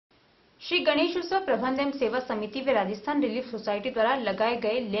श्री गणेश उत्सव प्रबंध एवं सेवा समिति व राजस्थान रिलीफ सोसाइटी द्वारा लगाए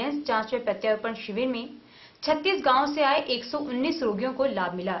गए लेंस जांच व प्रत्यारोपण शिविर में 36 गांवों से आए 119 रोगियों को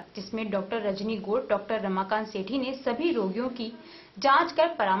लाभ मिला, जिसमें डॉक्टर रजनी गोड़, डॉक्टर रमाकांत सेठी ने सभी रोगियों की जांच कर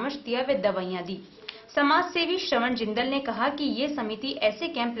परामर्श दिया व दवाइयां दी। समाज सेवी श्रवण जिंदल ने कहा कि ये समिति ऐसे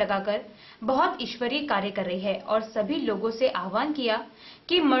कैंप लगाकर बहुत ईश्वरीय कार्य कर रही है और सभी लोगों से आह्वान किया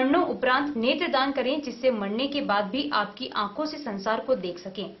कि मरणों उपरांत नेत्रदान करें, जिससे मरने के बाद भी आपकी आंखों से संसार को देख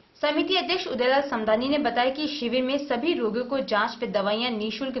सकें। समिति अध्यक्ष उदयलाल समदानी ने बताया कि शिविर में सभी रोगियों को जांच व दवाइयां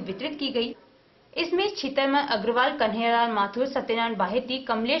निःशुल्क वितरित की गई। इसमें छीतरमल अग्रवाल, कन्हैयालाल माथुर, सत्यनारायण बाहेती,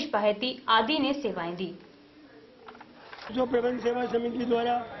 कमलेश बाहेती आदि ने सेवाएं दी। जो प्रबंध सेवा समिति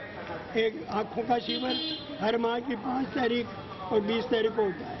द्वारा एक आंखों का शिविर हर माह की 5 तारीख और 20 तारीख को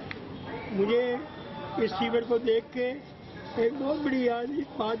होता है। मुझे इस शिविर को देख के एक बहुत बड़ी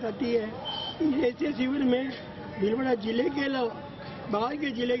बात आती है कि ऐसे शिविर में भीलवाड़ा जिले के अलावा बाहर के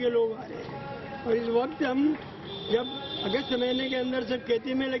जिले के लोग आ रहे हैं और इस वक्त हम जब अगस्त महीने के अंदर सब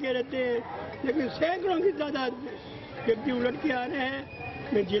खेती में लगे रहते हैं, लेकिन सैकड़ों की तादाद में व्यक्ति उलट के आ रहे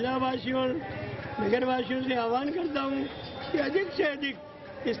हैं। मैं जिला वासियों, नगर वासियों से आह्वान करता हूँ कि अधिक से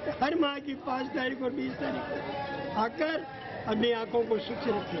अधिक इस हर माह की 5 तारीख और 20 तारीख को आकर अपनी आंखों को स्वच्छ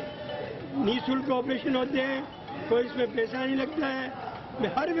रखें। निःशुल्क ऑपरेशन होते हैं, कोई इसमें पैसा नहीं लगता है।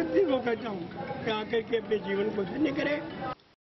 मैं हर व्यक्ति को कहता हूँ कि आकर के अपने जीवन को धन्य करें।